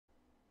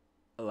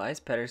Elias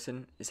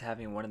Pettersson is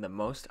having one of the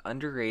most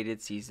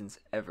underrated seasons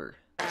ever.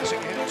 Passing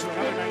ahead to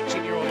another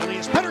 19-year-old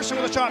Elias Pettersson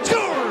with a shot,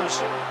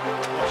 scores!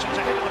 Washington's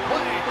ahead of the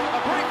play,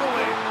 a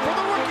breakaway for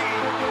the rookie,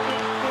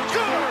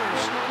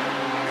 scores!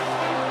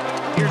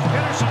 Here's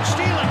Pettersson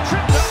stealing,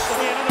 tripped up, there'll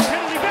be another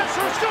penalty,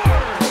 Besser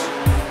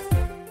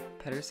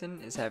scores!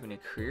 Pettersson is having a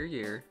career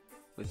year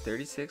with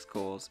 36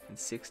 goals and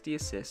 60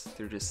 assists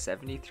through just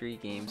 73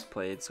 games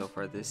played so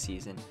far this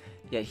season,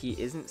 yet he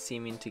isn't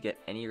seeming to get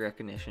any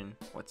recognition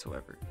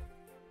whatsoever.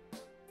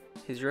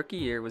 His rookie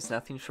year was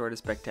nothing short of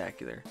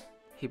spectacular.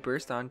 He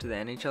burst onto the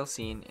NHL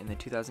scene in the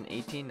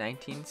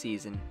 2018-19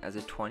 season as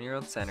a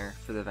 20-year-old center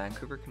for the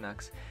Vancouver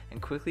Canucks and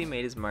quickly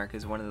made his mark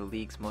as one of the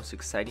league's most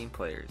exciting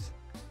players.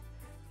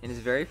 In his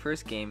very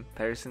first game,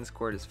 Pettersson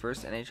scored his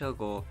first NHL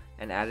goal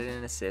and added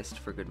an assist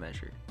for good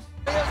measure.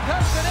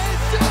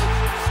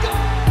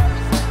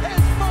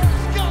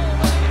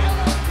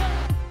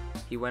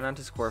 He went on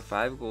to score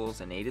 5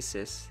 goals and 8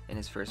 assists in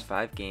his first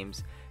 5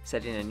 games,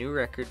 setting a new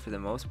record for the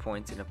most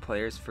points in a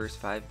player's first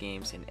 5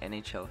 games in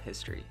NHL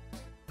history.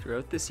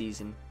 Throughout the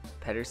season,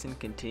 Pettersson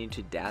continued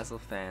to dazzle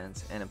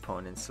fans and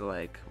opponents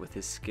alike with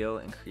his skill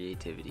and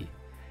creativity.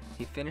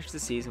 He finished the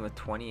season with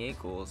 28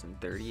 goals and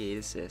 38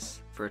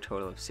 assists for a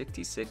total of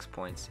 66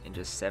 points in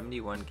just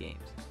 71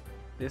 games.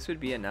 This would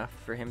be enough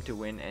for him to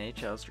win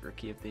NHL's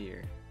Rookie of the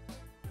Year.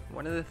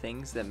 One of the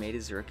things that made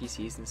his rookie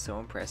season so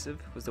impressive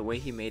was the way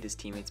he made his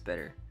teammates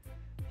better.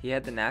 He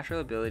had the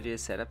natural ability to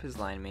set up his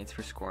line mates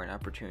for scoring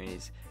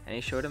opportunities, and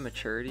he showed a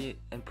maturity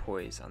and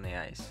poise on the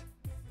ice.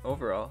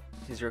 Overall,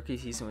 his rookie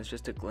season was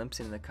just a glimpse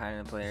into the kind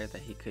of player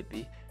that he could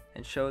be,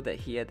 and showed that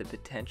he had the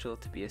potential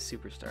to be a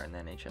superstar in the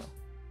NHL.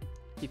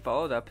 He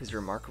followed up his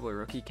remarkable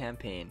rookie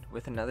campaign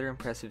with another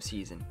impressive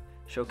season,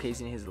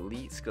 showcasing his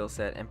elite skill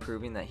set and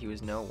proving that he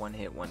was no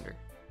one-hit wonder.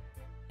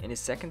 In his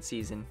second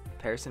season,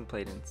 Pettersson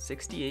played in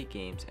 68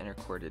 games and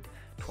recorded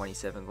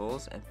 27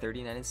 goals and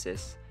 39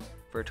 assists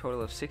for a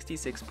total of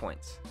 66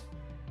 points.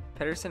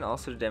 Pettersson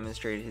also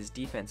demonstrated his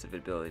defensive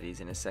abilities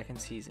in his second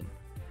season.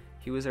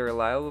 He was a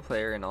reliable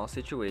player in all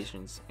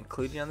situations,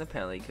 including on the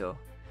penalty kill,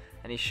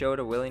 and he showed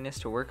a willingness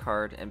to work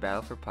hard and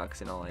battle for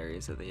pucks in all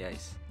areas of the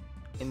ice.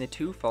 In the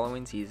 2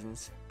 following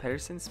seasons,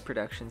 Pettersson's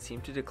production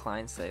seemed to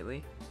decline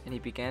slightly, and he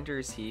began to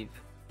receive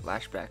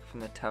lashback from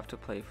the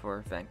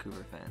tough-to-play-for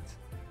Vancouver fans.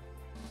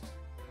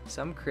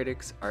 Some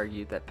critics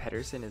argued that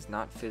Pettersson is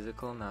not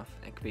physical enough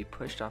and can be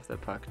pushed off the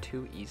puck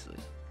too easily.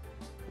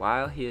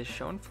 While he has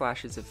shown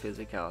flashes of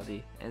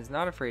physicality and is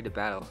not afraid to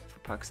battle for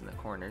pucks in the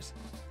corners,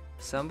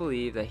 some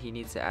believe that he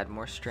needs to add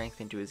more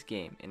strength into his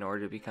game in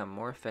order to become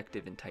more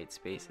effective in tight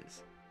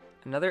spaces.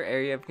 Another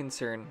area of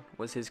concern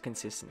was his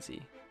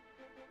consistency.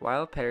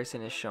 While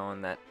Pettersson has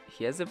shown that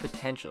he has the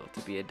potential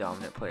to be a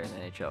dominant player in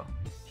the NHL,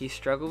 he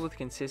struggled with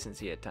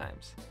consistency at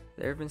times.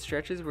 There have been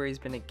stretches where he's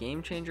been a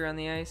game changer on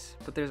the ice,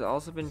 but there's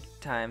also been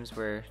times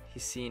where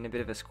he's seen a bit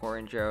of a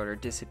scoring drought or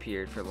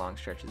disappeared for long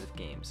stretches of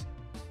games.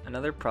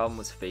 Another problem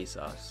was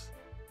face-offs.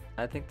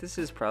 I think this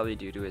is probably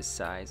due to his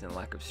size and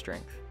lack of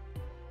strength.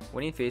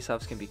 Winning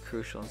face-offs can be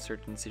crucial in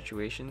certain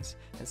situations,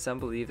 and some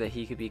believe that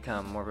he could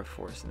become more of a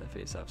force in the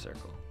face-off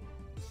circle.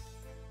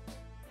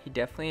 He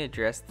definitely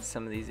addressed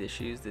some of these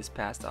issues this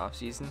past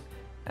offseason,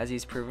 as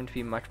he's proven to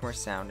be much more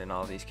sound in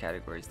all of these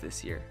categories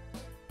this year.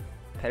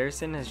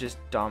 Pettersson has just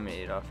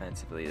dominated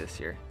offensively this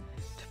year.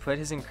 To put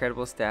his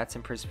incredible stats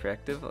in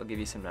perspective, I'll give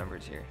you some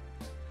numbers here.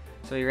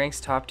 So he ranks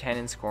top 10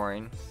 in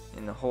scoring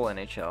in the whole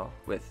NHL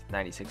with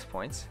 96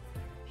 points.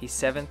 He's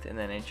 7th in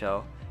the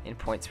NHL in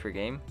points per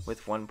game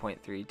with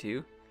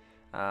 1.32,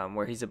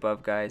 where he's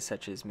above guys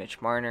such as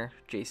Mitch Marner,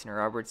 Jason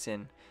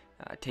Robertson,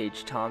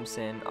 Tage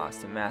Thompson,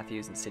 Austin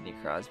Matthews, and Sidney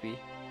Crosby.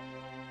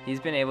 He's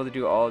been able to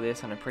do all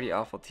this on a pretty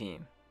awful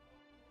team.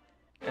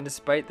 And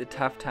despite the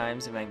tough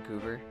times in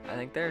Vancouver, I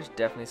think there's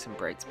definitely some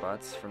bright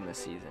spots from this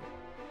season.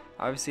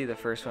 Obviously the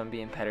first one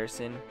being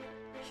Pettersson.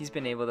 He's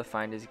been able to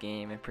find his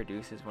game and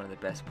produce as one of the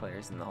best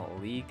players in the whole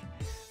league.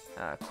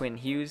 Quinn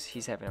Hughes,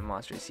 he's having a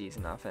monster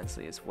season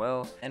offensively as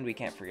well. And we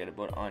can't forget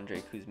about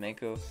Andrei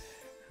Kuzmenko,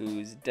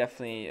 who's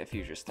definitely a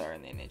future star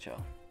in the NHL.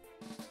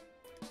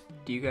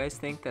 Do you guys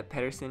think that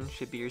Pettersson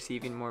should be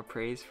receiving more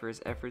praise for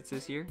his efforts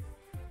this year?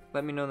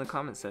 Let me know in the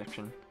comments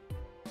section.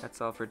 That's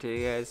all for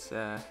today, guys.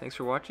 Thanks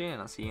for watching,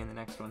 and I'll see you in the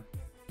next one.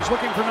 He's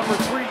looking for number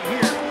 3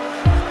 here.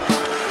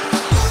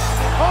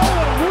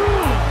 Oh!